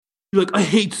You're like, I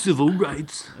hate civil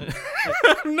rights.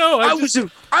 No, I was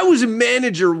a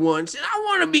manager once, and I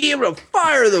want to be able to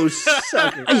fire those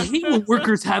suckers. I hate when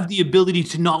workers have the ability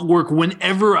to not work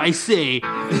whenever I say,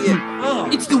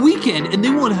 it's the weekend, and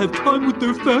they want to have time with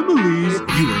their families. You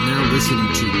are now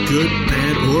listening to Good,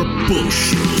 Bad, or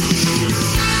Bullshit.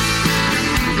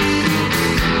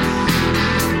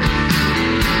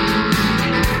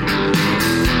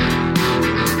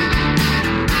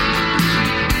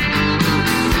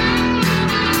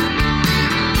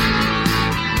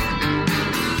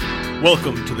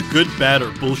 Welcome to the Good, Bad, or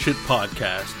Bullshit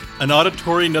podcast, an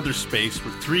auditory nether space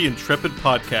where three intrepid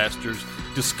podcasters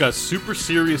discuss super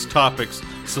serious topics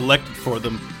selected for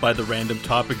them by the random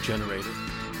topic generator.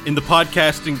 In the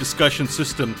podcasting discussion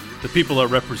system, the people are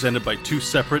represented by two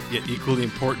separate yet equally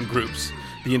important groups.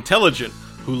 The intelligent,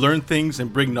 who learn things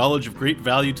and bring knowledge of great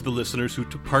value to the listeners who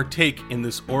partake in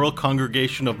this oral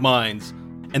congregation of minds,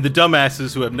 and the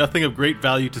dumbasses who have nothing of great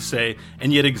value to say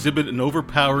and yet exhibit an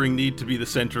overpowering need to be the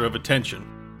center of attention.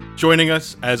 Joining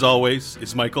us, as always,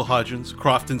 is Michael Hodgins,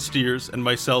 Crofton Steers, and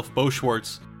myself, Bo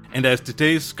Schwartz, and as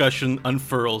today's discussion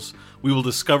unfurls, we will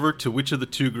discover to which of the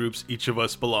two groups each of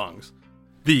us belongs.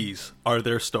 These are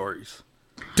their stories.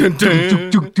 Dun,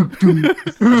 dun.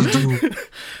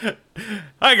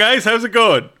 Hi guys, how's it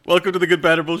going? Welcome to the Good,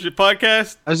 Bad, or Bullshit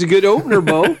podcast. That's a good opener,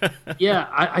 Bo. Yeah,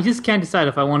 I just can't decide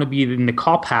if I want to be in the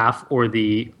cop half or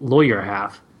the lawyer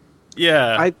half.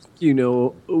 Yeah. I think you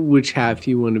know which half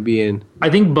you want to be in. I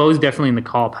think Bo's definitely in the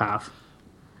cop half.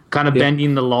 Kind of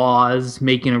bending the laws,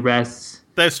 making arrests.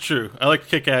 That's true. I like to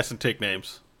kick ass and take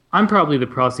names. I'm probably the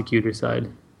prosecutor side.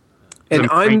 And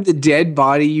I'm the dead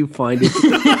body you find it.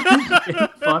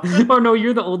 Or no,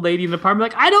 you're the old lady in the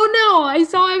apartment. Like, I don't know. I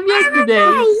saw him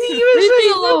yesterday. He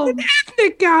was an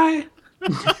ethnic guy.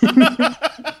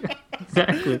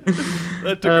 Exactly.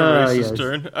 That took a racist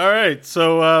turn. All right,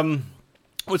 so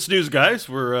what's news, guys?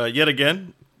 We're yet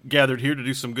again gathered here to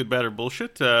do some good, bad, or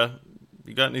bullshit. You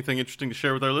got anything interesting to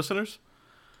share with our listeners?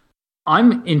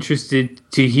 I'm interested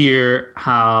to hear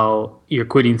how your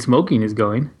quitting smoking is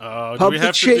going. Do Public we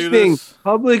have shaming. to do this?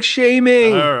 Public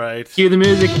shaming. All right. Cue the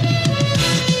music.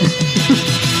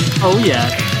 Oh yeah,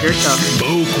 here it comes.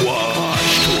 Smoke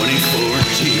Watch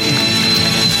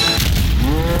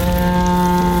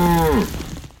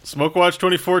 2014. Smoke Watch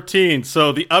 2014.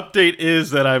 So the update is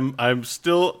that I'm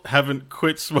still haven't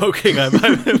quit smoking.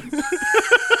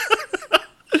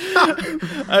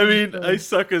 I mean, I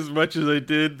suck as much as I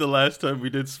did the last time we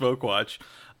did Smoke Watch.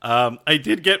 I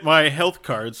did get my health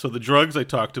card, so the drugs I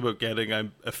talked about getting,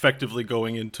 I'm effectively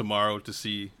going in tomorrow to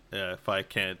see if I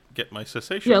can't get my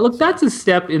cessation. Yeah, look, that's a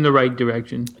step in the right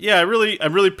direction. Yeah, I'm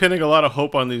really pinning a lot of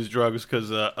hope on these drugs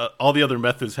because all the other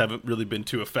methods haven't really been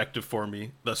too effective for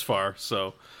me thus far.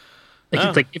 So,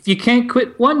 It's like, if you can't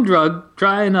quit one drug,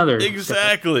 try another.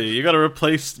 Exactly. You got to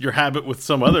replace your habit with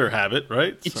some other habit,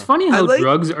 right? It's funny how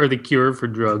drugs are the cure for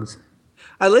drugs.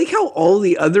 I like how all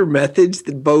the other methods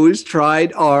that Bo has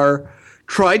tried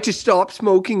to stop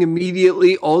smoking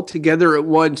immediately altogether at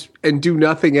once and do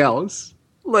nothing else.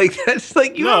 Like, that's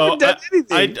like, you haven't done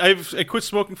anything. I quit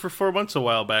smoking for 4 months a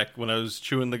while back when I was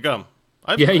chewing the gum.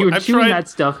 You were chewing that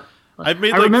stuff. I've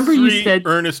made you said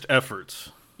earnest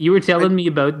efforts. You were telling me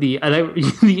about the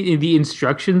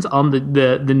instructions on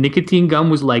the nicotine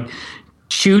gum was like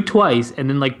chew twice and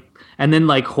then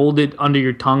hold it under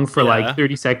your tongue for like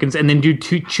 30 seconds and then do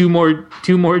two more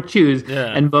chews.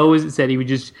 Yeah. And Bo said he would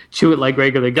just chew it like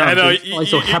regular gum. I know. So he's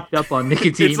so hepped up on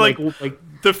nicotine. It's like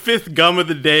the fifth gum of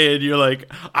the day, and you're like,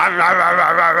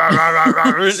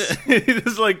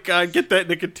 it's like, get that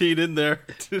nicotine in there.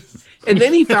 And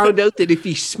then he found out that if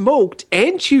he smoked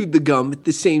and chewed the gum at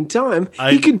the same time,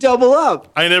 he could double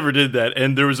up. I never did that,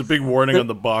 and there was a big warning on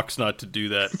the box not to do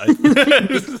that.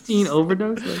 Nicotine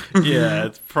overdose? Yeah,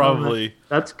 it's probably...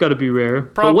 That's got to be rare.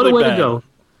 Probably but what a way bad. to go.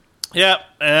 Yeah.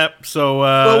 So,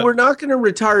 well, we're not going to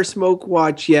retire Smoke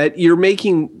Watch yet. You're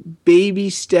making baby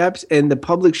steps, and the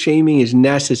public shaming is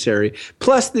necessary.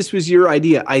 Plus, this was your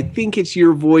idea. I think it's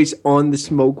your voice on the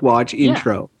Smoke Watch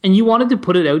intro. And you wanted to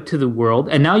put it out to the world,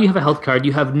 and now you have a health card.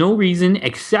 You have no reason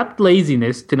except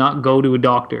laziness to not go to a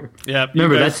doctor. Yeah.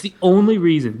 Remember, that's the only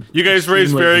reason. You guys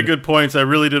raised very good points. I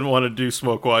really didn't want to do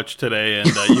Smoke Watch today,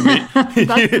 and you made that's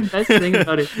the best thing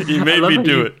about it. You made me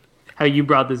do it. How you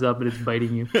brought this up and it's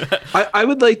biting you. I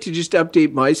would like to just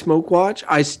update my Smoke Watch.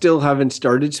 I still haven't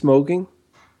started smoking.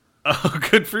 Oh,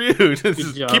 good for you.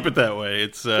 Keep it that way.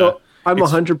 I'm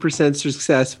 100%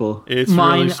 successful. It's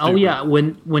mine. Really stupid. Oh yeah.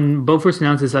 When Bo first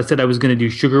announced this, I said I was going to do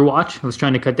Sugar Watch. I was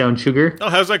trying to cut down sugar. Oh,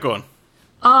 how's that going?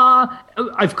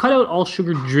 I've cut out all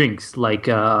sugared drinks, like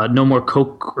no more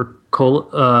Coke or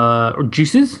cola or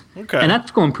juices. Okay. And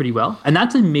that's going pretty well. And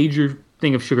that's a major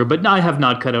thing of sugar, but I have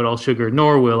not cut out all sugar,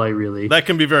 nor will I really. That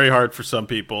can be very hard for some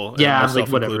people. Yeah, myself like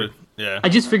whatever. included. Yeah. I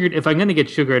just figured if I'm going to get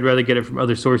sugar, I'd rather get it from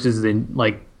other sources than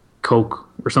like Coke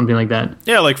or something like that.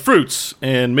 Yeah, like fruits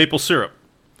and maple syrup.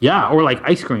 Yeah, or like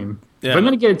ice cream. Yeah. If I'm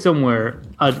going to get it somewhere,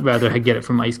 I'd rather get it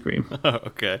from ice cream.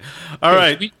 Okay. All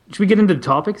right. Should we get into the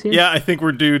topics here? Yeah, I think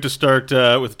we're due to start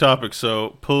with topics,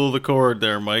 so pull the cord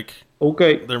there, Mike.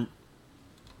 Okay. There.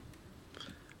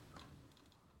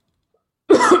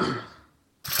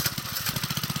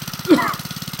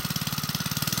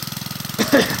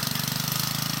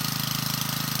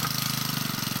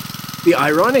 The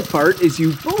ironic part is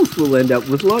you both will end up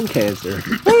with lung cancer.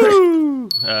 Woo!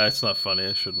 It's not funny.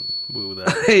 I shouldn't woo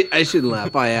that. I shouldn't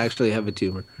laugh. I actually have a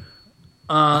tumor.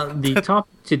 The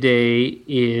topic today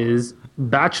is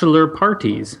Bachelor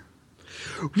Parties.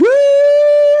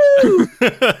 Woo!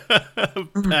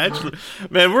 Bachelor.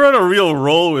 Man, we're on a real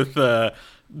roll with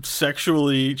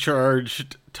sexually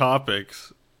charged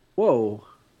topics. Whoa.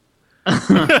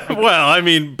 Well, I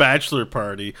mean, bachelor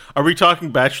party. Are we talking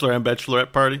bachelor and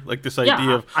bachelorette party? Like this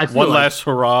idea of I feel one like- last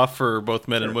hurrah for both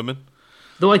men and women?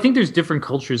 Though I think there's different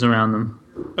cultures around them.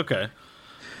 Okay.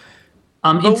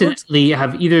 Incidentally,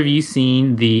 have either of you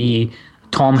seen the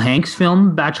Tom Hanks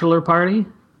film Bachelor Party?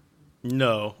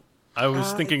 No. I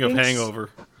was thinking of think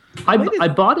Hangover. I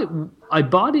bought it. I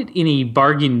bought it in a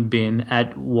bargain bin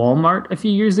at Walmart a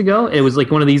few years ago. It was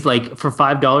like one of these, like for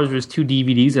 $5, there's 2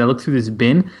 DVDs, and I looked through this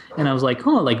bin, and I was like,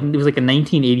 "Huh!" Like it was like a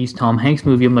 1980s Tom Hanks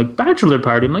movie. I'm like, Bachelor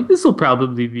Party. I'm like, this will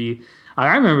probably be.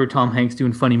 I remember Tom Hanks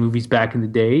doing funny movies back in the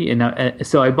day, and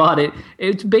so I bought it.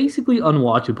 It's basically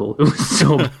unwatchable. It was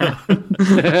so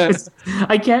bad.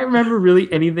 I can't remember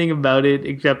really anything about it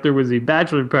except there was a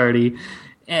bachelor party.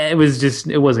 It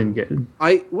wasn't good.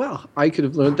 I could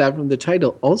have learned that from the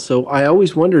title. Also, I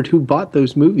always wondered who bought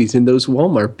those movies in those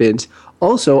Walmart bins.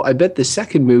 Also, I bet the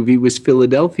second movie was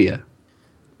Philadelphia.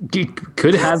 It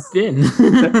could have been.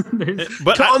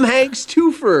 But Tom Hanks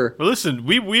twofer. Well, listen,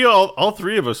 we all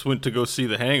three of us went to go see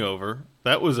The Hangover.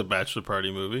 That was a bachelor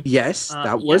party movie. Yes,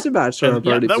 that was a bachelor And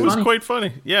party. that was funny. quite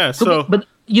funny. Yeah, so but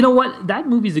you know what? That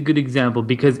movie's a good example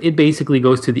because it basically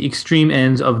goes to the extreme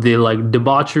ends of the like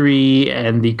debauchery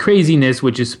and the craziness,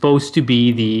 which is supposed to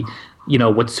be the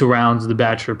what surrounds the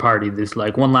bachelor party. This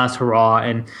like one last hurrah,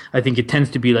 and I think it tends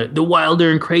to be like the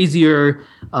wilder and crazier,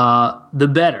 the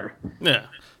better. yeah.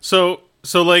 So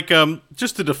like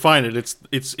just to define it,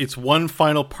 it's one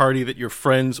final party that your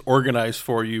friends organize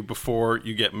for you before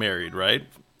you get married, right?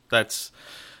 That's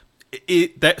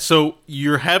it. So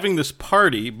you're having this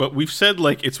party, but we've said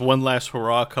like it's one last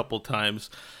hurrah a couple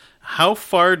times. How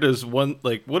far does one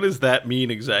like? What does that mean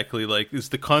exactly? Like, is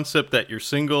the concept that you're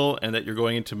single and that you're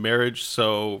going into marriage?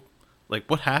 So, like,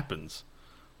 what happens?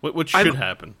 What should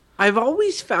happen? I've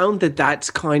always found that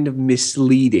that's kind of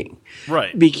misleading.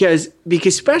 Right. Because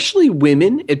especially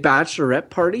women at bachelorette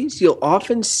parties, you'll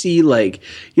often see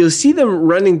you'll see them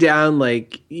running down,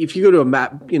 like if you go to a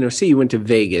map, say you went to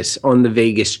Vegas on the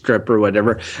Vegas Strip or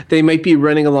whatever, they might be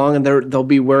running along and they'll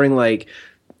be wearing like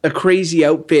a crazy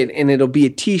outfit and it'll be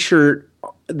a t-shirt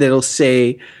that'll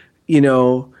say,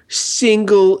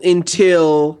 single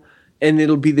until, and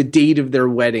it'll be the date of their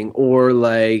wedding or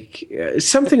like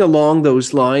something along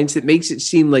those lines that makes it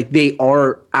seem like they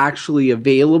are actually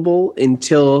available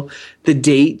until the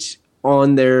date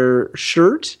on their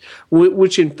shirt,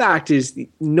 which in fact is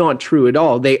not true at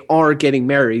all. They are getting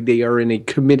married. They are in a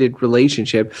committed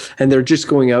relationship and they're just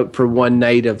going out for one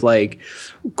night of like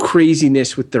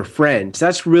craziness with their friends.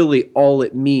 That's really all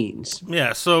it means.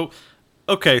 Yeah. So,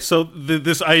 okay. So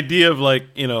this idea of like,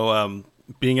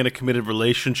 being in a committed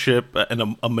relationship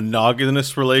and a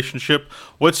monogamous relationship,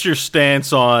 what's your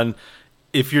stance on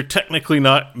if you're technically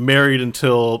not married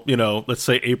until, let's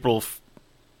say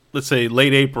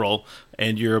late April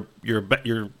and you're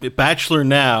a bachelor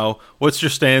now, what's your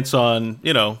stance on,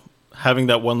 having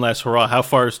that one last hurrah? How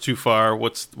far is too far?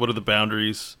 What are the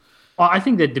boundaries? Well, I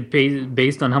think that depends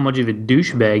based on how much of a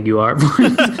douchebag you are.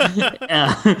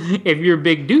 If you're a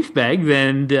big douchebag,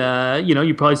 then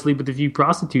you probably sleep with a few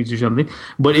prostitutes or something.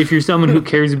 But if you're someone who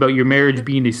cares about your marriage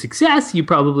being a success, you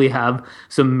probably have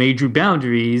some major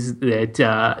boundaries that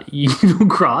you don't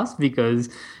cross because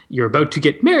you're about to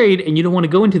get married, and you don't want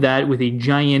to go into that with a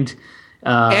giant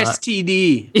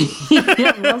STD.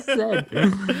 Yeah, well said.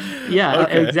 Yeah,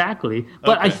 Okay. Exactly.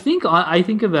 But I think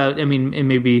about. I mean, and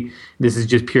maybe this is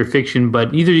just pure fiction,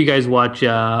 but either of you guys watch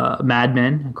Mad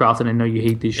Men. Crofton, I know you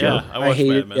hate this show. Yeah, I I watched hate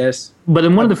Mad it, Men. yes. But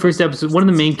in one of the first episodes, one of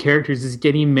the main characters is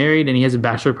getting married, and he has a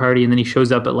bachelor party, and then he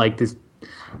shows up at like this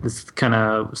this kind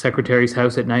of secretary's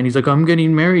house at night. And he's like, I'm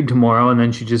getting married tomorrow, and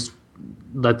then she just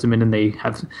lets him in and they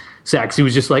have sex. He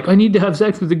was just like, I need to have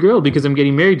sex with the girl because I'm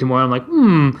getting married tomorrow. I'm like,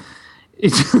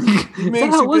 it's like, It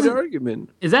makes a good argument.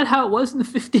 Is that how it was in the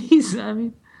 50s? I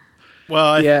mean,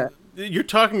 well, you're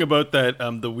talking about that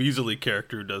the Weasley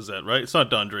character who does that, right? It's not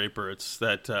Don Draper. It's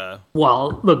that.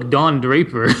 Well, look, Don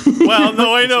Draper. Well,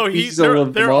 no, I know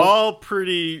they're all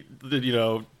pretty,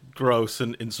 gross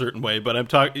in certain way. But I'm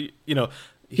talking,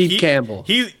 Pete Campbell.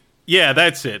 Yeah,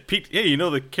 that's it. Pete. Yeah, you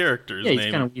know the character's name. Yeah,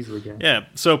 he's kind of Weasley guy. Yeah,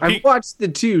 so I've watched the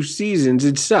 2 seasons.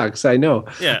 It sucks. I know.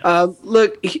 Yeah.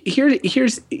 Look,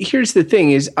 here's the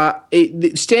thing: is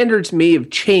the standards may have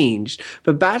changed,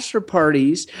 but bachelor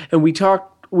parties, and we've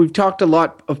talked a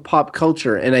lot of pop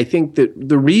culture, and I think that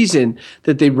the reason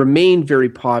that they remain very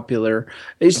popular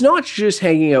is not just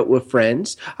hanging out with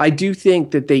friends. I do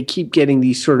think that they keep getting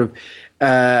these sort of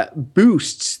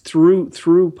boosts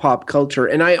through pop culture,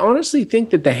 and I honestly think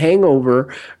that The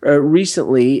Hangover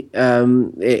recently,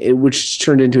 which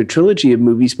turned into a trilogy of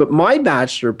movies, but My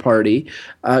Bachelor Party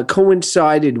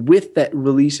coincided with that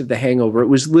release of The Hangover. It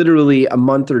was literally a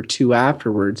month or 2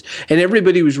 afterwards, and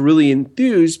everybody was really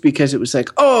enthused because it was like,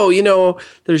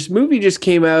 there's a movie just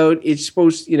came out. It's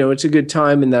supposed, it's a good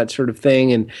time and that sort of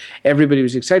thing, and everybody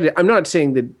was excited. I'm not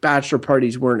saying that bachelor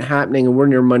parties weren't happening, and we're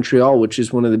near Montreal, which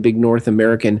is one of the big North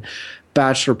American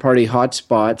bachelor party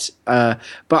hotspots.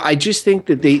 But I just think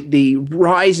that they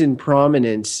rise in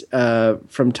prominence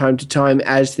from time to time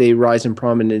as they rise in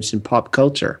prominence in pop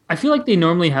culture. I feel like they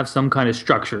normally have some kind of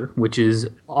structure, which is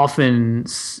often,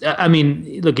 I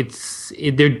mean, look,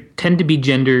 they tend to be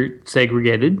gender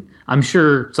segregated. I'm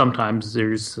sure sometimes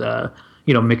there's,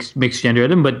 mixed gender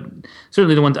in them, but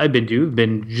certainly the ones I've been to have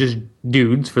been just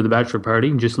dudes for the bachelor party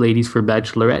and just ladies for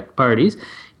bachelorette parties.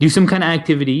 Do some kind of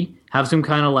activity, have some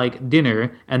kind of like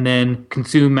dinner, and then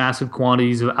consume massive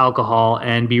quantities of alcohol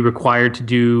and be required to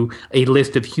do a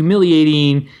list of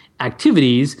humiliating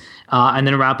activities, and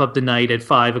then wrap up the night at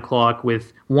 5 o'clock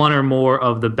with one or more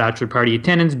of the bachelor party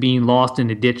attendants being lost in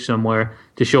a ditch somewhere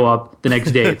to show up the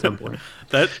next day at some point.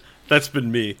 That's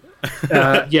been me.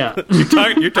 Yeah, you're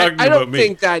talking about me. I don't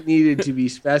think that needed to be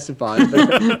specified,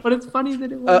 but, but it's funny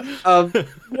that it was.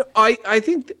 I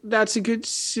think that's a good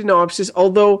synopsis.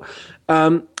 Although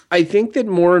I think that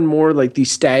more and more like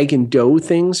these stag and doe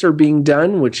things are being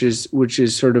done, which is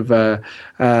sort of a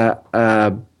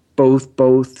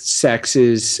both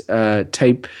sexes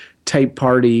type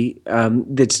party.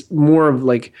 That's more of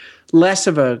like less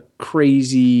of a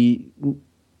crazy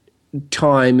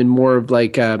time and more of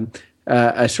like a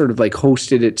sort of like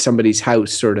hosted at somebody's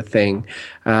house sort of thing.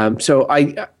 So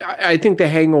I think The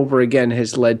Hangover again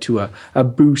has led to a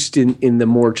boost in the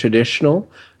more traditional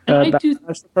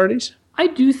bachelor parties. I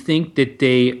do think that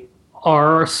they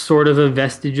are sort of a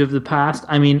vestige of the past.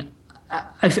 I mean,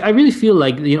 I really feel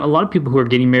like a lot of people who are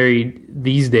getting married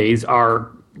these days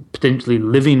are potentially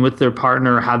living with their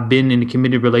partner, have been in a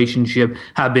committed relationship,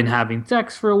 have been having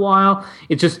sex for a while.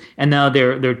 It's just, and now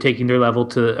they're taking their level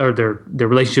to, or their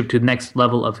relationship to the next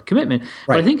level of commitment. Right.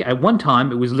 But I think at one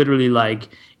time it was literally like,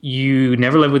 you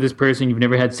never lived with this person, you've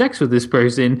never had sex with this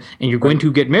person, and you're going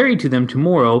to get married to them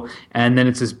tomorrow, and then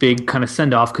it's this big kind of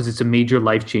send-off because it's a major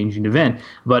life-changing event.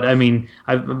 But I mean,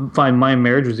 I find my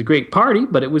marriage was a great party,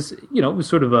 but it was, it was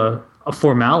sort of a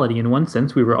formality in one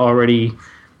sense. We were already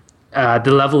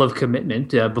the level of commitment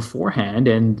beforehand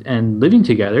and living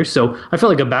together. So I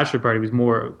felt like a bachelor party was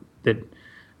more that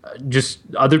just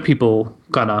other people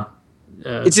kind of...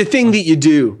 it's a thing that you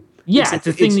do. Yeah, it's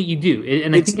a thing that you do.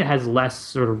 And I think it has less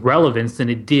sort of relevance than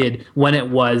it did when it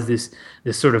was this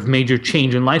sort of major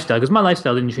change in lifestyle. Because my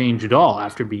lifestyle didn't change at all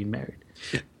after being married.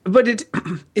 But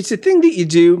it's a thing that you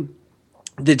do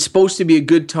that's supposed to be a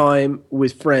good time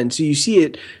with friends. So you see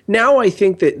it. Now I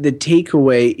think that the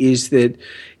takeaway is that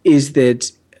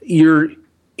it's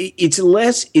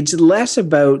less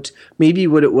about maybe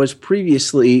what it was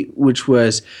previously, which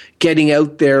was getting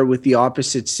out there with the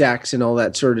opposite sex and all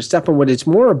that sort of stuff. And what it's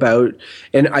more about,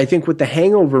 and I think what the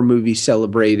Hangover movie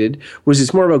celebrated, was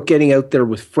it's more about getting out there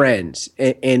with friends.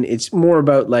 And it's more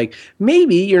about like,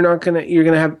 maybe you're going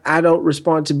to have adult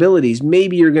responsibilities.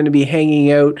 Maybe you're going to be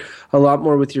hanging out a lot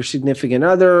more with your significant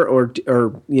other or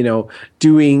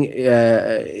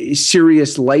doing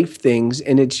serious life things.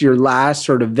 And it's your last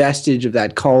sort of vestige of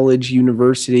that college,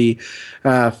 university,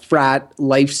 frat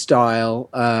lifestyle,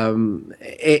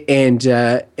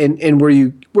 and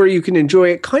where you can enjoy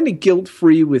it kind of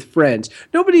guilt-free with friends.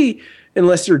 Nobody,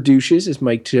 unless they're douches, as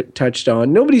Mike touched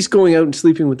on, nobody's going out and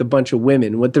sleeping with a bunch of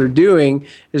women. What they're doing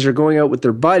is they're going out with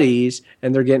their buddies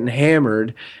and they're getting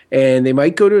hammered, and they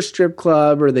might go to a strip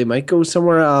club or they might go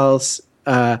somewhere else.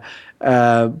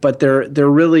 but they're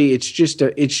really it's just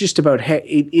about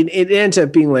it ends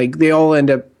up being like they all end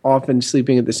up often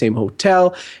sleeping at the same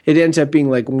hotel. It ends up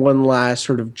being like one last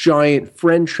sort of giant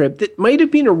friend trip that might have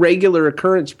been a regular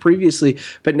occurrence previously,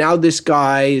 but now this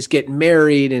guy is getting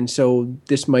married, and so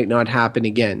this might not happen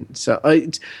again. So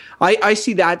I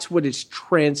see that's what it's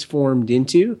transformed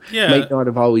into. Yeah, might not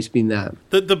have always been that.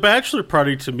 The bachelor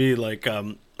party to me, like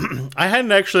I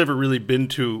hadn't actually ever really been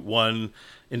to one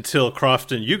until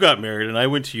Crofton, you got married, and I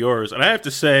went to yours, and I have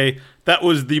to say that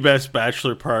was the best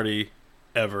bachelor party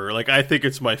ever. Like, I think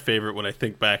it's my favorite when I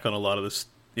think back on a lot of this,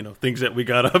 things that we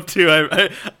got up to.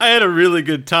 I had a really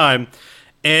good time,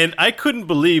 and I couldn't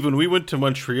believe when we went to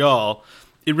Montreal,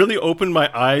 it really opened my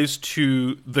eyes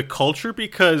to the culture,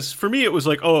 because for me it was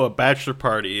like, oh, a bachelor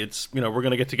party, it's, we're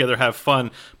gonna get together, have fun.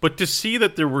 But to see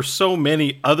that there were so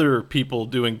many other people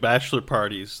doing bachelor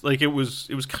parties, like it was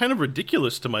kind of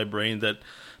ridiculous to my brain that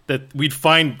we'd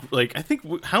find, like, I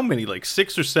think how many, like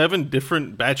 6 or 7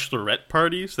 different bachelorette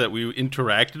parties that we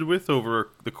interacted with over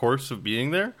the course of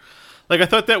being there. Like, I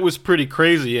thought that was pretty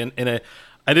crazy, and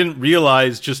I didn't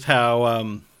realize just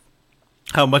how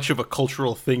much of a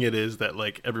cultural thing it is that,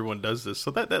 like, everyone does this.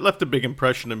 So that left a big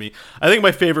impression on me. I think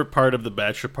my favorite part of the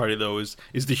bachelor party, though, is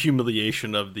the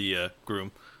humiliation of the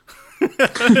groom.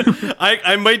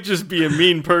 I might just be a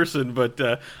mean person, but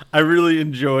I really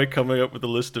enjoy coming up with a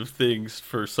list of things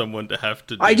for someone to have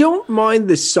to do. I don't mind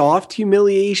the soft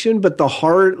humiliation, but the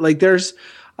hard, like, there's...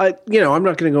 I'm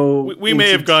not going to go... We may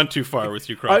have gone too far with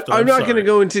you, Crofton. I'm not going to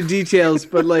go into details,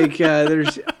 but like,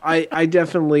 I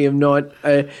definitely am not,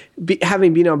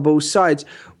 having been on both sides.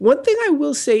 One thing I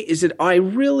will say is that I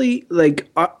really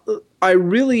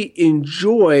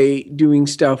enjoy doing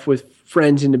stuff with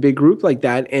friends in a big group like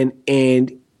that,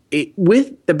 and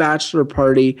with the bachelor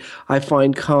party, I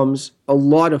find comes a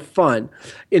lot of fun.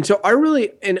 And so I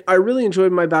really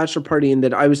enjoyed my bachelor party in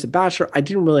that I was the bachelor. I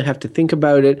didn't really have to think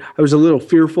about it. I was a little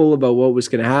fearful about what was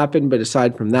going to happen, but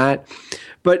aside from that,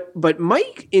 but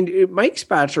Mike's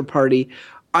bachelor party,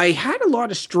 I had a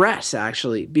lot of stress,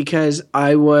 actually, because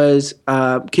I was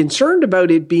concerned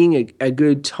about it being a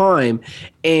good time.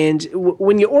 And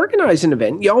when you organize an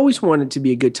event, you always want it to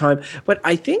be a good time. But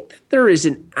I think that there is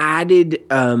an added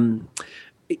I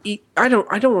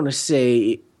don't want to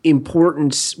say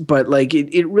importance, but like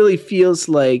it really feels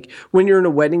like when you're in a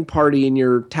wedding party and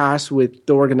you're tasked with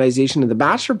the organization of the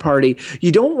bachelor party,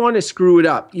 you don't want to screw it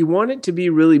up. You want it to be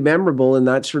really memorable and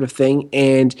that sort of thing.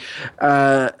 And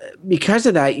because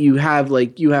of that, you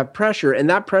have pressure, and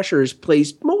that pressure is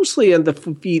placed mostly on the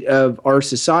feet of our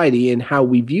society and how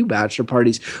we view bachelor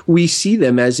parties. We see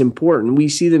them as important. We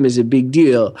see them as a big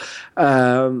deal.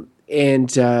 And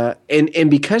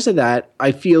because of that,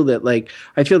 I feel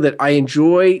that I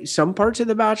enjoy some parts of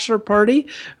the bachelor party,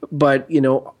 but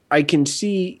I can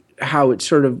see how it's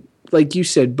sort of, like you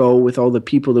said, Bo, with all the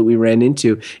people that we ran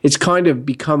into, it's kind of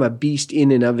become a beast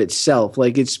in and of itself.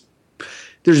 Like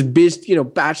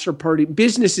bachelor party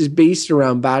business is based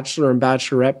around bachelor and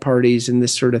bachelorette parties and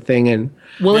this sort of thing. And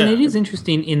it is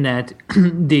interesting in that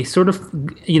they sort of,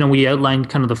 we outlined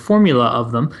kind of the formula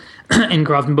of them, and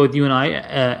Crofton, both you and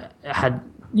I had,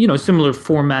 similar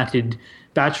formatted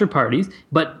bachelor parties,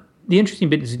 but the interesting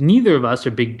bit is neither of us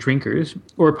are big drinkers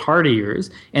or partiers,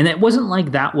 and it wasn't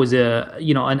like that was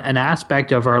an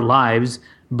aspect of our lives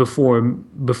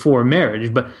before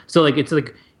marriage. But so like it's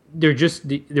like there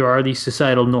are these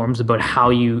societal norms about how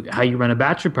you run a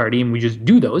bachelor party, and we just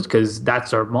do those because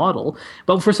that's our model.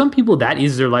 But for some people, that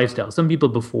is their lifestyle. Some people,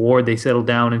 before they settle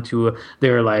down into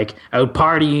they're like out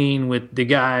partying with the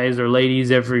guys or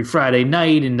ladies every Friday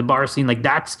night in the bar scene, like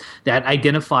that's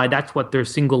what their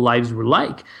single lives were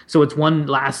like. So it's one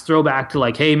last throwback to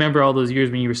like, hey, remember all those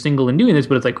years when you were single and doing this?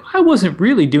 But it's like, I wasn't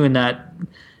really doing that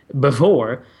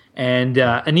before, and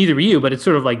neither were you. But it's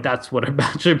sort of like that's what our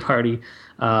bachelor party.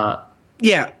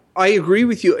 Yeah, I agree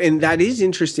with you, and that is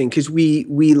interesting because we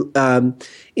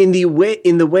in the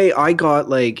way I got,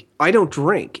 like, I don't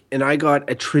drink, and I got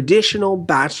a traditional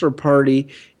bachelor party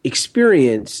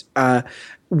experience,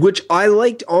 which I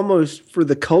liked almost for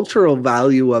the cultural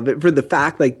value of it, for the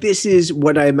fact like this is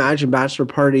what I imagine bachelor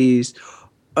parties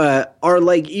are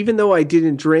like. Even though I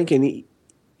didn't drink, and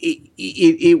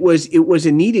it was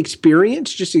a neat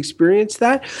experience, just experience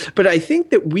that. But I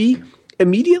think that we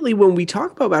immediately when we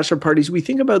talk about bachelor parties, we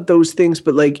think about those things.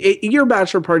 But like at your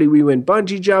bachelor party, we went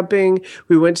bungee jumping,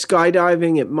 we went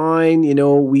skydiving. At mine,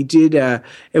 we did, and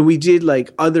we did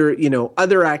like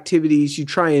other activities. You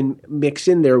try and mix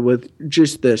in there with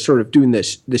just the sort of doing the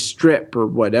strip or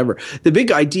whatever. The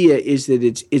big idea is that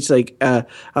it's like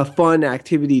a fun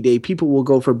activity day. People will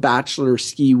go for bachelor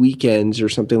ski weekends or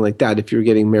something like that if you're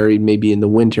getting married maybe in the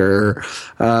winter.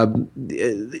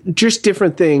 Just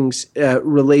different things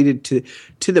related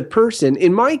to the person.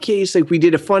 In my case, like we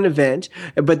did a fun event,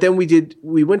 but then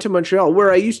we went to Montreal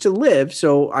where I used to live.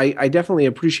 So I definitely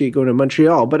appreciate going to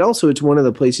Montreal, but also it's one of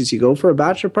the places you go for a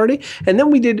bachelor party. And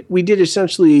then we did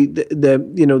essentially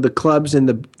the clubs and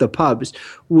the pubs,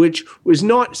 which was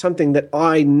not something that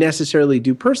I necessarily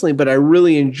do personally, but I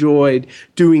really enjoyed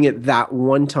doing it that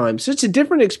one time. So it's a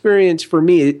different experience for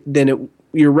me than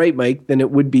you're right, Mike, than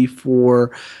it would be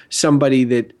for somebody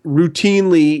that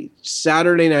routinely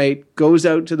Saturday night goes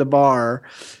out to the bar.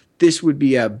 This would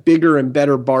be a bigger and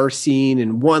better bar scene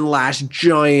and one last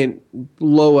giant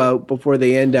blowout before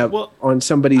they end up on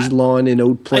somebody's lawn in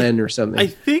Haute Plaine or something. I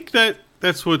think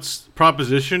that's what's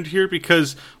propositioned here,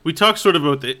 because we talked sort of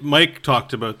about Mike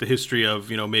talked about the history of,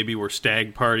 maybe we're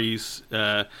stag parties,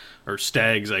 or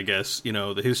stags, I guess,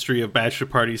 the history of bachelor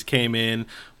parties came in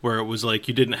where it was like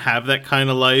you didn't have that kind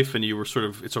of life and you were sort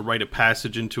of, it's a rite of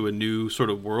passage into a new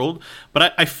sort of world.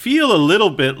 But I feel a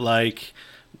little bit like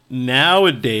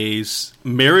nowadays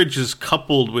marriage is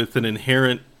coupled with an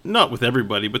inherent, not with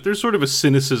everybody, but there's sort of a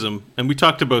cynicism. And we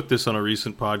talked about this on a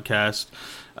recent podcast,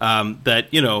 that,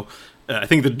 I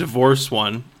think the divorce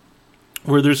one,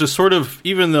 where there's a sort of,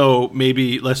 even though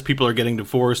maybe less people are getting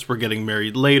divorced, we're getting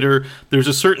married later, there's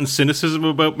a certain cynicism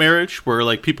about marriage where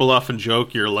like people often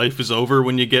joke your life is over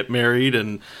when you get married,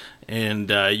 and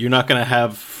you're not going to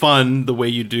have fun the way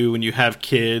you do when you have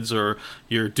kids, or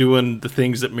you're doing the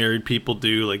things that married people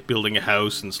do, like building a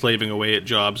house and slaving away at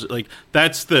jobs. Like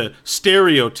that's the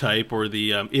stereotype or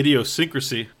the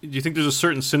idiosyncrasy. Do you think there's a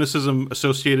certain cynicism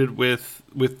associated with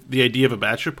the idea of a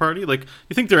bachelor party? Like,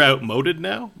 you think they're outmoded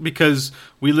now because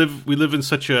we live in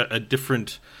such a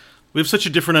different. We have such a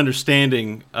different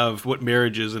understanding of what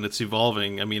marriage is, and it's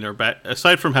evolving. I mean,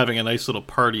 aside from having a nice little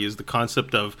party, is the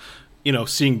concept of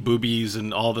seeing boobies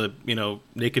and all the,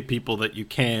 naked people that you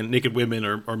can, naked women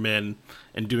or men,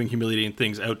 and doing humiliating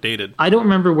things outdated. I don't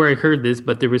remember where I heard this,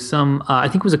 but there was some, I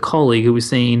think it was a colleague who was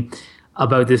saying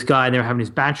about this guy, and they were having his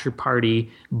bachelor party,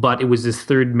 but it was his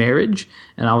third marriage.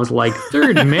 And I was like,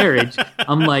 third marriage?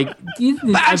 I'm like,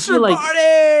 bachelor party!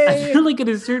 I feel like at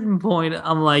a certain point,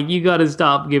 I'm like, you got to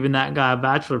stop giving that guy a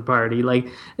bachelor party. Like,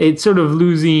 it's sort of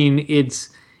losing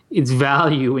its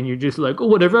value when you're just like, oh,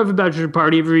 whatever, I have a bachelor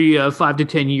party every 5 to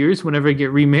 10 years whenever I get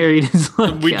remarried. It's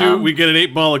like, we get an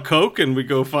 8-ball of Coke and we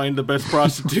go find the best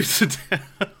prostitutes in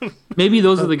town. Maybe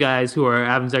those are the guys who are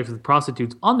having sex with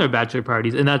prostitutes on their bachelor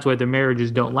parties, and that's why their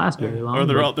marriages don't last very long. Or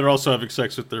they're also having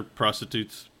sex with their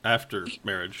prostitutes after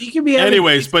marriage. You could be having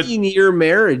 15-year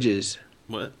marriages.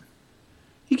 What?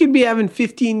 You could be having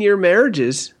 15-year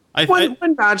marriages.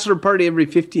 One bachelor party every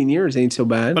 15 years ain't so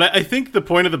bad. But I think the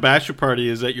point of the bachelor party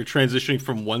is that you're transitioning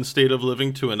from one state of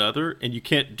living to another, and you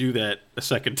can't do that a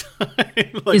second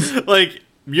time. like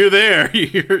you're there.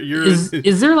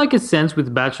 Is there like a sense with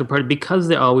the bachelor party, because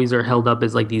they always are held up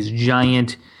as like these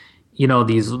giant,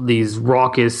 these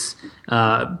raucous,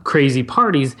 crazy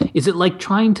parties? Is it like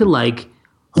trying to like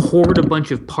hoard a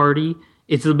bunch of party?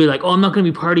 It'll be like, oh, I'm not going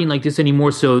to be partying like this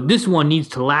anymore, so this one needs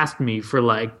to last me for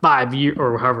like 5 years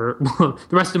or however, the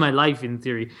rest of my life in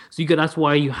theory. So that's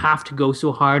why you have to go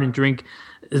so hard and drink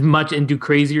as much and do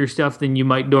crazier stuff than you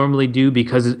might normally do,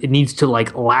 because it needs to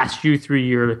like last you through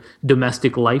your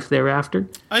domestic life thereafter.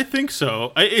 I think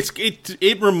so.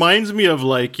 It reminds me of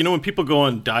like, when people go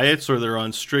on diets or they're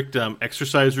on strict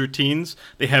exercise routines,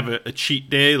 they have a cheat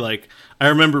day. Like, I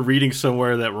remember reading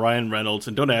somewhere that Ryan Reynolds,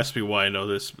 and don't ask me why I know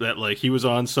this, that like he was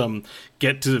on some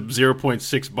get to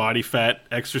 0.6 body fat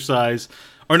exercise.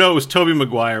 Or no, it was Tobey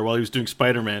Maguire while he was doing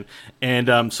Spider-Man.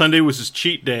 And Sunday was his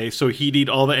cheat day, so he'd eat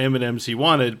all the M&Ms he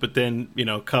wanted, but then,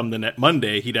 come the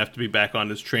Monday, he'd have to be back on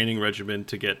his training regimen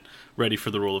to get ready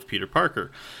for the role of Peter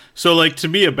Parker. So, like, to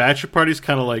me, a bachelor party is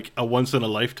kind of like a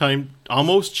once-in-a-lifetime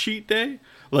almost cheat day.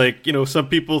 Like, some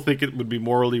people think it would be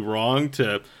morally wrong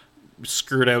to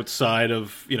skirt outside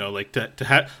of, like to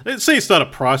have, let's say it's not a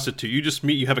prostitute,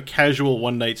 you have a casual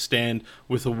one-night stand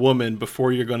with a woman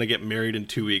before you're going to get married in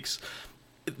 2 weeks.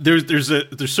 there's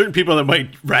certain people that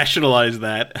might rationalize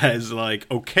that as like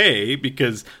okay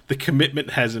because the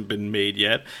commitment hasn't been made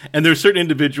yet, and there's certain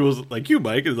individuals like you,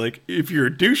 Mike, is like if you're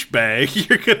a douchebag,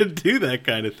 you're gonna do that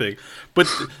kind of thing. But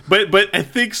I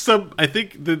think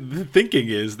the thinking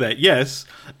is that yes,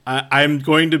 I'm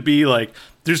going to be like.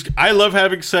 I love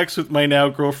having sex with my now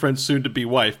girlfriend, soon to be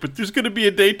wife, but there's going to be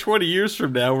a day 20 years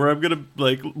from now where I'm going to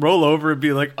like roll over and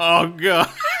be like, oh God.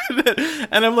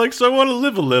 And I'm like, so I want to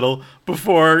live a little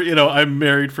before, I'm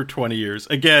married for 20 years.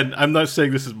 Again, I'm not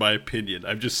saying this is my opinion.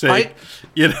 I'm just saying,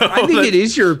 I think it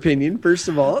is your opinion, first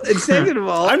of all. And second of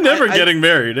all, I'm never getting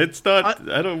married. It's not,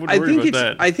 I don't worry about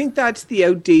that. I think that's the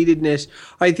outdatedness.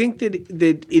 I think that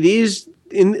it is,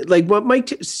 in like what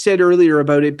Mike said earlier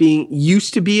about it being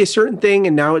used to be a certain thing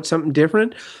and now it's something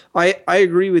different. I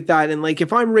agree with that. And like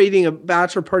if I'm rating a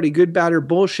bachelor party good, bad, or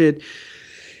bullshit,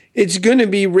 it's going to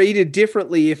be rated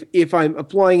differently if I'm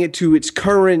applying it to its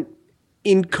current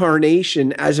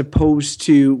incarnation as opposed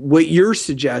to what you're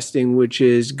suggesting, which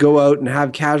is go out and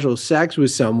have casual sex with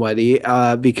somebody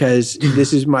because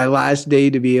this is my last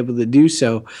day to be able to do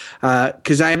so.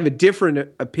 Because I have a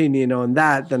different opinion on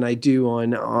that than I do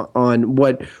on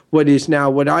what is now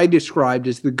what I described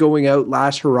as the going out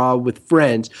last hurrah with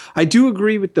friends. I do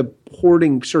agree with the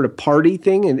hoarding sort of party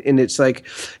thing, and it's like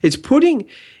it's putting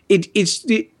it's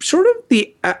the sort of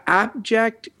the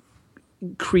abject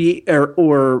create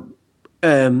or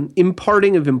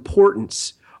imparting of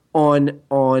importance on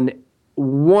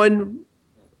one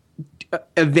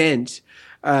event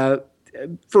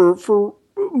for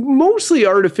mostly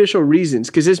artificial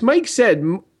reasons. Because as Mike said,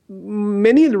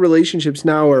 many of the relationships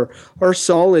now are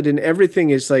solid, and everything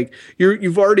is like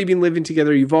you've already been living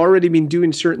together. You've already been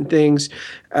doing certain things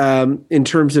in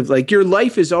terms of like your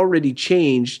life has already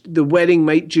changed. The wedding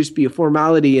might just be a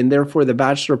formality, and therefore the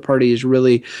bachelor party is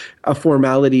really a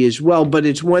formality as well. But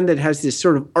it's one that has this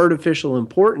sort of artificial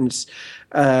importance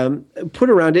put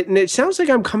around it. And it sounds like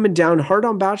I'm coming down hard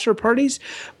on bachelor parties,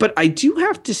 but I do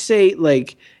have to say,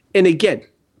 like, and again,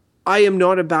 I am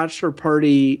not a bachelor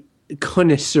party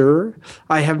connoisseur.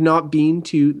 I have not been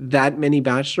to that many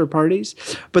bachelor parties,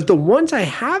 but the ones I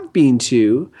have been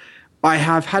to, I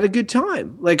have had a good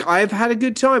time. Like I've had a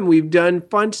good time. We've done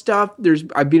fun stuff.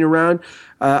 I've been around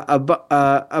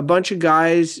a bunch of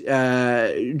guys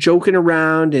joking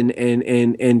around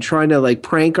and trying to like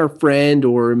prank our friend,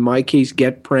 or in my case,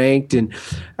 get pranked. And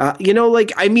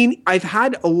I've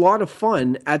had a lot of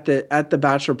fun at the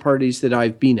bachelor parties that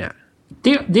I've been at.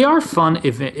 They are fun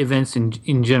events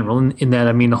in general, in that,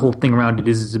 I mean, the whole thing around it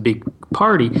is a big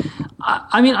party.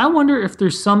 I wonder if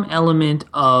there's some element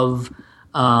of,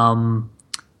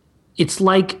 it's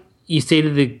like you say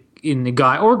in the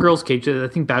guy or girl's case, I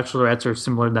think bachelorettes are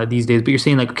similar to that these days, but you're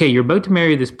saying like, okay, you're about to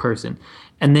marry this person,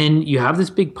 and then you have this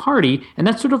big party, and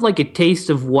that's sort of like a taste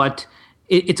of what,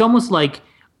 it's almost like,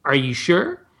 are you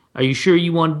sure? Are you sure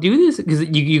you want to do this? Because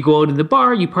you go out to the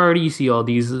bar, you party, you see all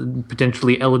these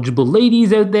potentially eligible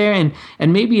ladies out there, and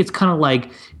maybe it's kind of like,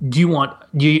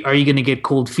 are you going to get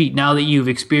cold feet now that you've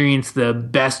experienced the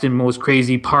best and most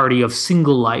crazy party of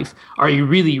single life? Are you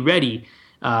really ready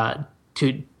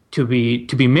to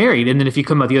be married? And then if you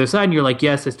come out the other side and you're like,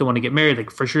 yes, I still want to get married,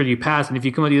 like for sure you pass. And if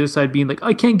you come out the other side being like,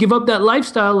 I can't give up that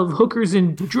lifestyle of hookers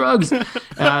and drugs,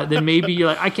 then maybe you're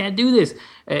like, I can't do this.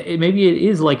 Maybe it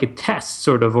is like a test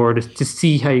sort of, or to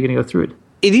see how you're going to go through it.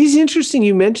 It is interesting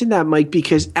you mentioned that, Mike,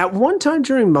 because at one time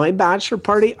during my bachelor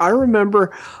party, I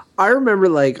remember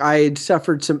like I had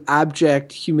suffered some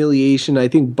abject humiliation. I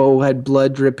think Bo had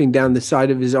blood dripping down the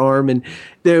side of his arm, and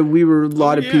there we were, a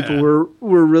lot of people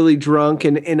were really drunk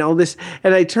and all this.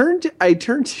 And I turned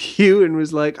to you and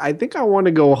was like, I think I want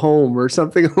to go home, or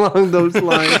something along those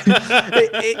lines.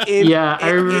 I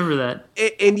remember that.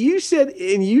 And you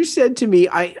said to me,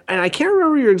 I can't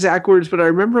remember your exact words, but I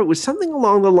remember it was something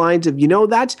along the lines of,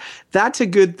 that's a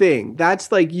good thing.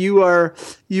 That's like you are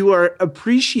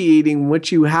appreciating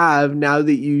what you have now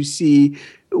that you see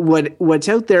what's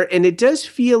out there. And it did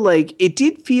feel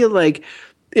like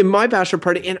in my bachelor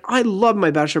party, and I love my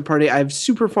bachelor party. I have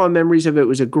super fond memories of it. It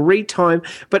was a great time.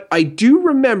 But I do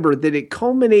remember that it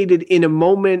culminated in a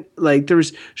moment, like there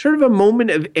was sort of a moment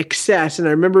of excess. And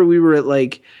I remember we were at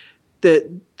like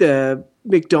the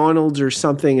McDonald's or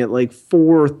something at like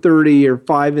 4:30 or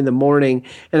 5 in the morning.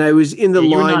 And I was in the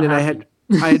line and happy.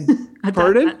 I had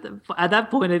pardon? At that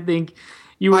point, I think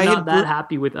you were not that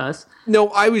happy with us. No,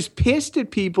 I was pissed at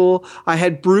people. I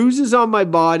had bruises on my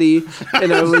body,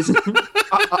 and I was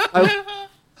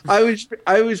I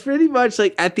was pretty much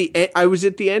like at the end. I was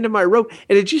at the end of my rope,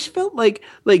 and it just felt like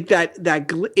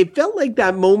it felt like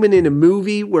that moment in a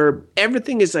movie where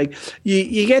everything is like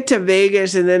you get to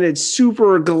Vegas, and then it's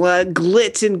super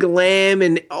glitz and glam,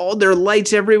 and all their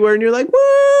lights everywhere, and you're like,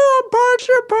 whoa,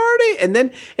 bachelor party, and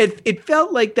then it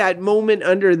felt like that moment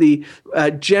under the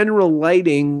general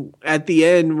lighting at the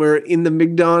end, where in the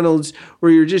McDonald's,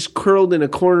 where you're just curled in a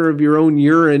corner of your own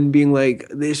urine, being like,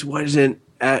 this wasn't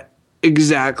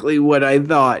exactly what I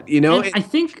thought, you know. And I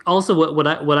think also what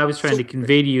I was trying to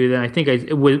convey to you, then I think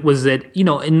was that, you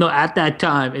know, at that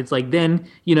time, it's like, then,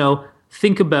 you know,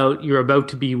 think about your about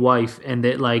to be wife, and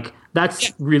that, like,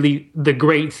 that's really the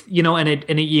great, you know, and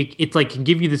it's like can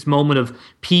give you this moment of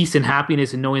peace and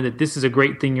happiness and knowing that this is a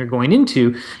great thing you're going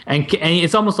into, and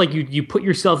it's almost like you put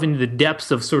yourself into the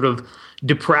depths of sort of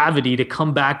depravity to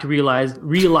come back to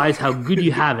realize how good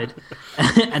you have it,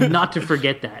 and not to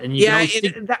forget that. And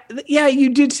you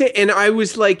did say, and I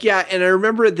was like, and I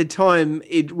remember at the time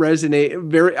it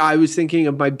resonated very. I was thinking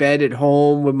of my bed at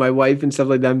home with my wife and stuff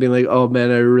like that, and being like, oh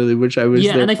man, I really wish I was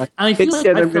there. And I feel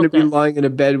instead like I'm going to be lying in a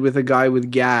bed with a guy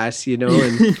with gas, you know.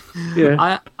 And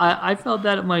I felt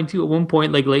that at mine too at one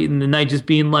point, like late in the night, just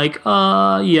being like,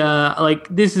 like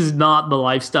this is not the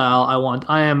lifestyle I want.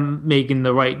 I am making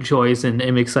the right choice, and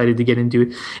I'm excited to get into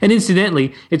it. And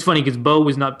incidentally, it's funny because Bo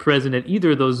was not present at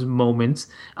either of those moments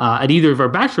at either of our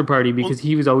bachelor party, because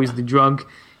he was always the drunk,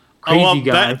 crazy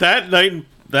guy.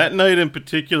 That night in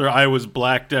particular, I was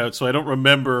blacked out, so I don't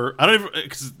remember. I don't even,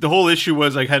 because the whole issue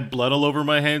was I had blood all over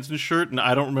my hands and shirt, and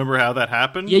I don't remember how that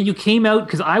happened. Yeah, you came out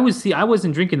because I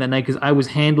wasn't drinking that night because I was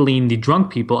handling the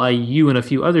drunk people, i.e. you and a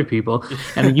few other people,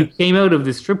 and you came out of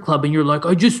the strip club and you're like,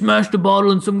 I just smashed a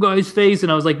bottle in some guy's face, and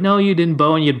I was like, no, you didn't,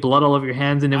 Bo, and you had blood all over your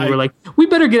hands, and then we were like, we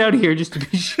better get out of here just to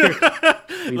be sure.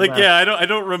 I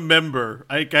don't remember.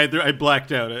 I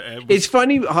blacked out. It's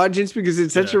funny, Hodgins, because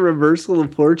it's such a reversal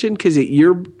of fortune. Because at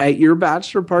your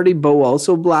bachelor party, Bo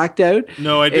also blacked out.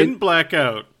 No, I didn't black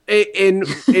out. And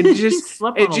it just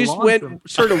went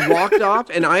sort of walked off,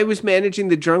 and I was managing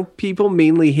the drunk people,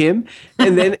 mainly him,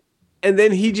 and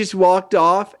then he just walked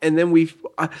off, and then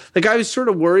I was sort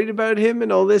of worried about him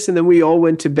and all this, and then we all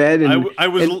went to bed. And I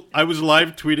was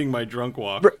live tweeting my drunk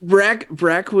walk.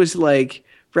 Brack was like,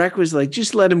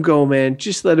 just let him go, man.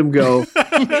 Just let him go.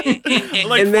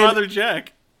 Father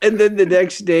Jack. And then the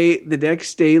next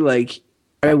day, like,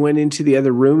 I went into the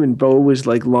other room, and Bo was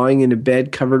like lying in a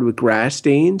bed covered with grass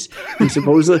stains, and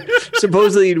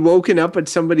supposedly he'd woken up at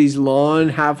somebody's lawn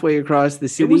halfway across the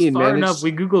city. It was far enough.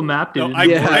 We Google mapped it.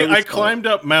 I climbed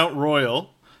up Mount Royal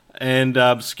and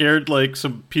scared like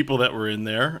some people that were in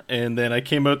there, and then I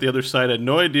came out the other side. I had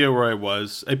no idea where I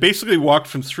was. I basically walked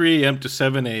from 3 a.m. to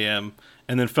 7 a.m.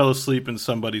 and then fell asleep in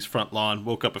somebody's front lawn,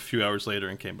 woke up a few hours later,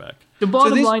 and came back. The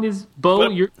bottom line is, Bo,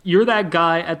 you're that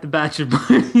guy at the bachelor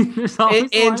party. There's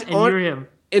always and you're him.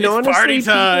 And it's honestly, party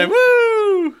time!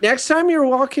 Woo! Next time you're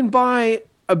walking by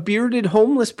a bearded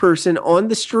homeless person on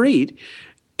the street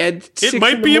at 6 it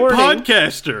might be morning, a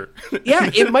podcaster. Yeah,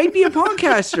 it might be a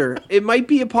podcaster. It might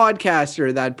be a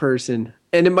podcaster, that person.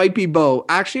 And it might be Bo.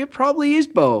 Actually, it probably is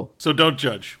Bo. So don't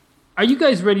judge. Are you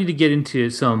guys ready to get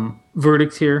into some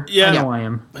verdicts here? Yeah. I know I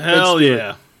am. Hell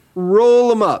yeah. Roll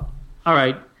them up. All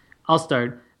right. I'll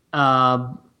start.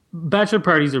 Bachelor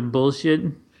parties are bullshit.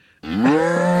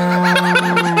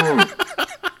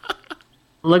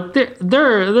 Look,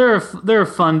 they're a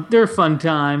fun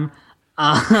time.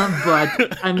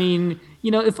 But I mean,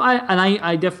 you know,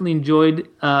 I definitely enjoyed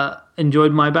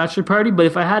my bachelor party, but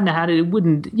if I hadn't had it, it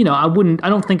wouldn't, you know, I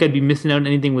don't think I'd be missing out on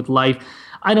anything with life.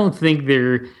 I don't think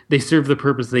they serve the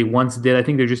purpose they once did. I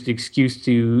think they're just an excuse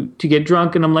to get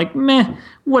drunk, and I'm like, meh,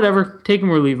 whatever, take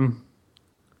them or leave them.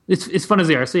 It's fun as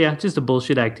they are. So yeah, just a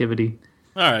bullshit activity.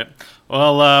 All right.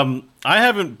 Well, I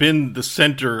haven't been the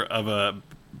center of a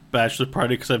bachelor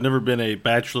party because I've never been a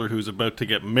bachelor who's about to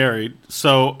get married.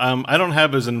 So I don't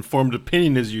have as informed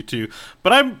opinion as you two.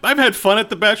 But I've had fun at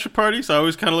the bachelor parties. I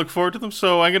always kind of look forward to them.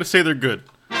 So I'm going to say they're good.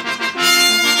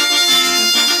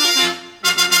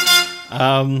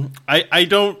 I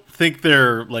don't think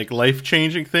they're like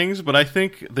life-changing things, but I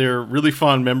think they're really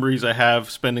fond memories I have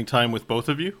spending time with both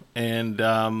of you, and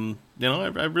you know,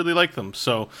 I really like them.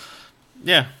 So,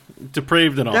 yeah,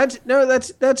 depraved and all.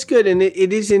 That's good, and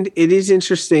it is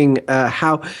interesting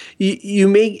how you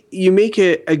make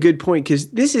a good point, because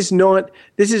this is not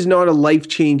a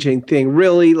life-changing thing,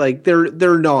 really. Like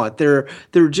they're not. They're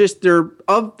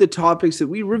of the topics that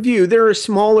we review. They're a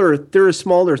smaller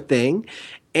thing.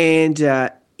 And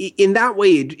in that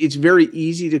way, it's very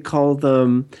easy to call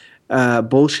them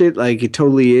bullshit. Like it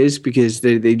totally is, because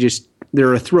they just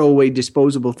they're a throwaway,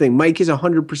 disposable thing. Mike is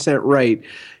 100% right.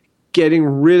 Getting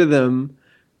rid of them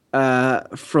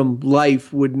from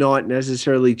life would not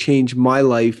necessarily change my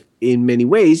life in many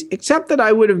ways, except that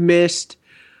I would have missed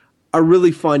a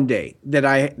really fun day that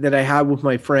I had with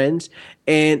my friends,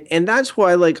 and that's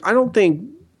why, like, I don't think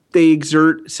they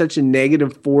exert such a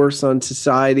negative force on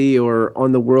society or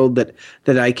on the world that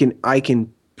I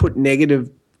can put negative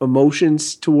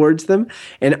emotions towards them.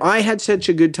 And I had such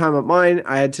a good time at mine.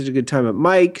 I had such a good time at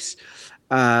Mike's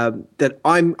that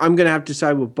I'm going to have to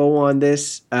side with Bo on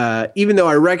this, even though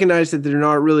I recognize that they're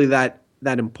not really that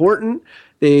important.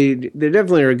 They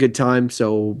definitely are a good time.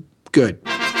 So good.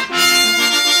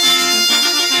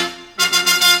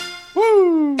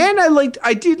 And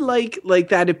I did like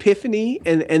that epiphany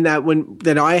and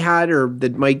that I had, or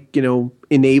that Mike,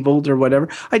 enabled or whatever.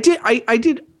 I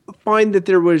did find that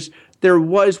there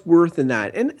was worth in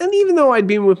that. And even though I'd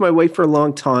been with my wife for a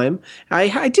long time,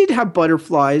 I did have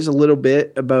butterflies a little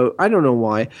bit about, I don't know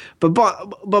why, but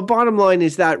bottom line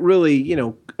is that really,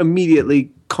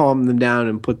 immediately calmed them down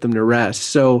and put them to rest.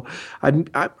 So I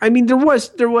mean there was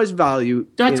value.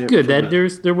 That's good.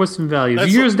 There was some value.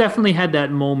 Yours definitely had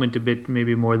that moment a bit,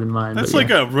 maybe more than mine. That's like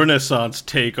a Renaissance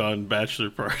take on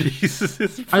Bachelor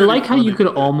Parties. I like how you could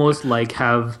almost like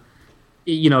have,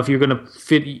 if you're gonna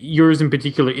fit yours in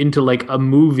particular into like a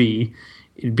movie,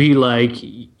 it'd be like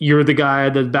you're the guy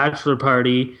at the bachelor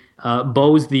party.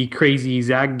 Bo's the crazy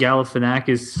Zach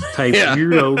Galifianakis type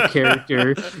weirdo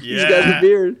character. He's got a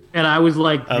beard. And I was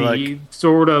like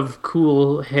sort of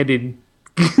cool-headed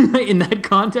in that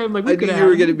context. Like, I knew you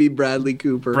were going to be Bradley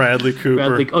Cooper.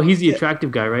 Oh, he's the attractive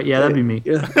guy, right? Yeah, that'd be me.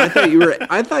 Yeah.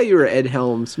 I thought you were Ed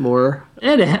Helms more.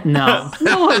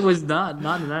 No, I was not.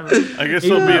 Not in that. I guess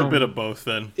there'll be a bit of both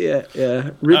then.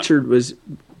 Yeah. Richard was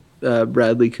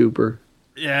Bradley Cooper.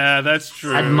 Yeah, that's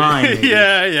true. I'd mind.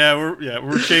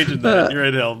 We're changing that. You're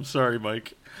at Helm. Sorry,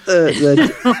 Mike. This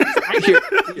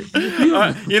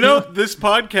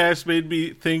podcast made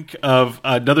me think of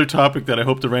another topic that I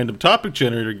hope the random topic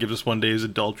generator gives us one day is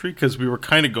adultery, because we were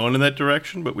kind of going in that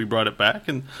direction, but we brought it back.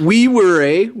 And we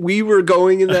were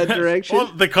going in that direction.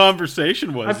 Well, the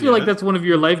conversation was. I feel like that's one of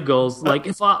your life goals. Like,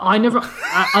 if I'll never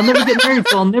get married,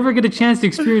 so I'll never get a chance to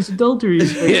experience adultery.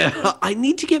 Yeah, I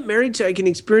need to get married so I can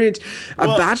experience a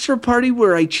bachelor party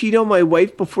where I cheat on my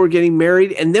wife before getting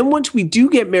married, and then once we do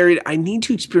get married, I need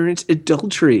to experience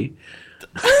adultery.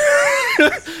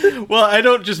 Well, I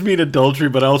don't just mean adultery,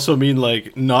 but I also mean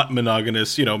like not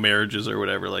monogamous, marriages or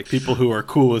whatever. Like people who are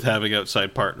cool with having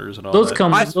outside partners and all those that.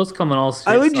 Those come in all.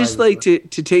 I would just like to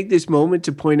take this moment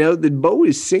to point out that Bo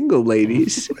is single,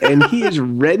 ladies, and he is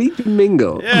ready to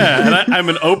mingle. Yeah, and I'm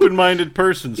an open-minded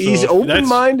person. So he's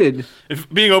open-minded. If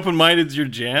being open-minded is your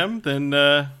jam,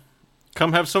 then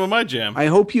come have some of my jam. I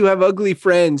hope you have ugly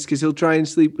friends, because he'll try and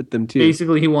sleep with them too.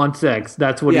 Basically, he wants sex.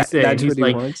 That's what he's saying. That's he's what he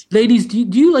like, wants. ladies, do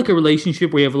you like a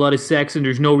relationship where you have a lot of sex and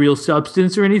there's no real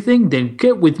substance or anything? Then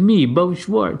get with me, Bo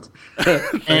Schwartz,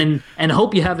 and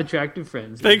hope you have attractive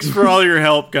friends. Thanks for all your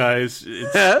help, guys.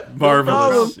 It's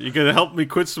marvelous. You're gonna help me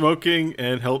quit smoking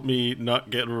and help me not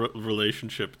get a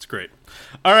relationship. It's great.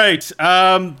 All right.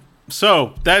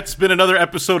 So, that's been another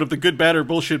episode of the Good, Bad, or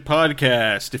Bullshit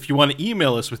podcast. If you want to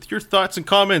email us with your thoughts and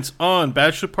comments on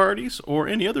bachelor parties or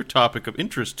any other topic of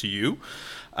interest to you,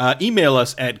 email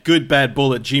us at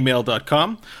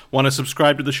goodbadbull@gmail.com. Want to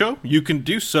subscribe to the show? You can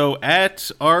do so at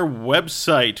our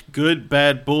website,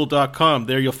 goodbadbull.com.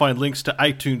 There you'll find links to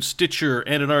iTunes, Stitcher,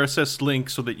 and an RSS link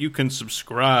so that you can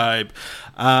subscribe.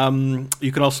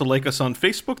 You can also like us on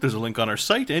Facebook. There's a link on our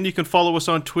site. And you can follow us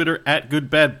on Twitter at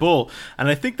goodbadbull. And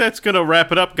I think that's going to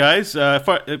wrap it up, guys.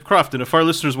 Crofton, if our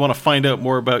listeners want to find out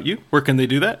more about you, where can they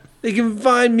do that? They can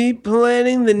find me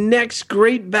planning the next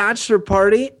great bachelor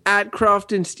party at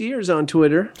Crofton Steers on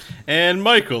Twitter. And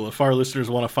Michael, if our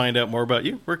listeners want to find out more about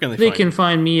you, where can they find you? They can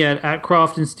find me at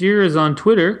Crofton Steers on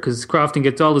Twitter, because Crofton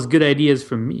gets all his good ideas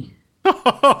from me.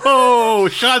 Oh,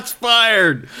 shots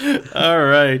fired. All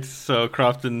right. So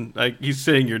Crofton, he's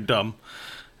saying you're dumb.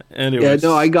 Anyways. Yeah,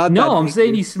 no, I got that. No, I'm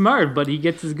saying he's smart, but he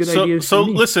gets his good ideas from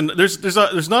me. So listen,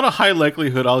 there's not a high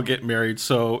likelihood I'll get married.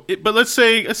 But let's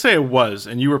say it was,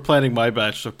 and you were planning my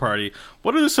bachelor party.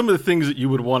 What are some of the things that you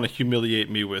would want to humiliate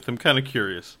me with? I'm kind of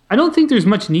curious. I don't think there's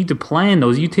much need to plan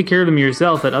those. You take care of them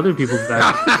yourself at other people's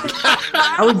bachelor.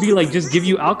 I would be like, just give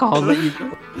you alcohol and let you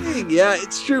go. Yeah,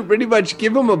 it's true. Pretty much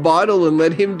give him a bottle and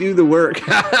let him do the work.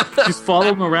 Just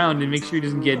follow him around and make sure he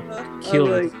doesn't get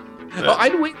killed.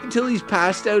 I'd wait until he's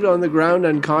passed out on the ground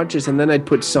unconscious, and then I'd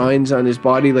put signs on his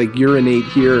body like urinate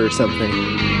here or something.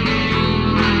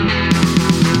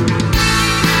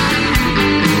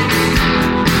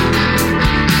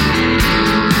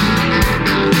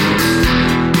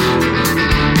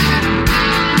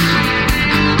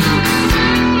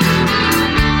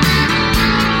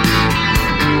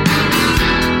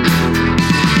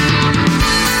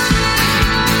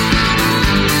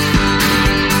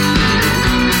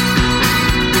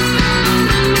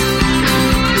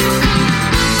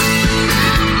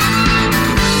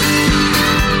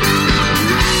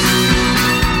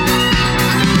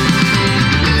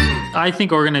 I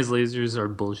think organized lasers are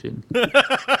bullshit.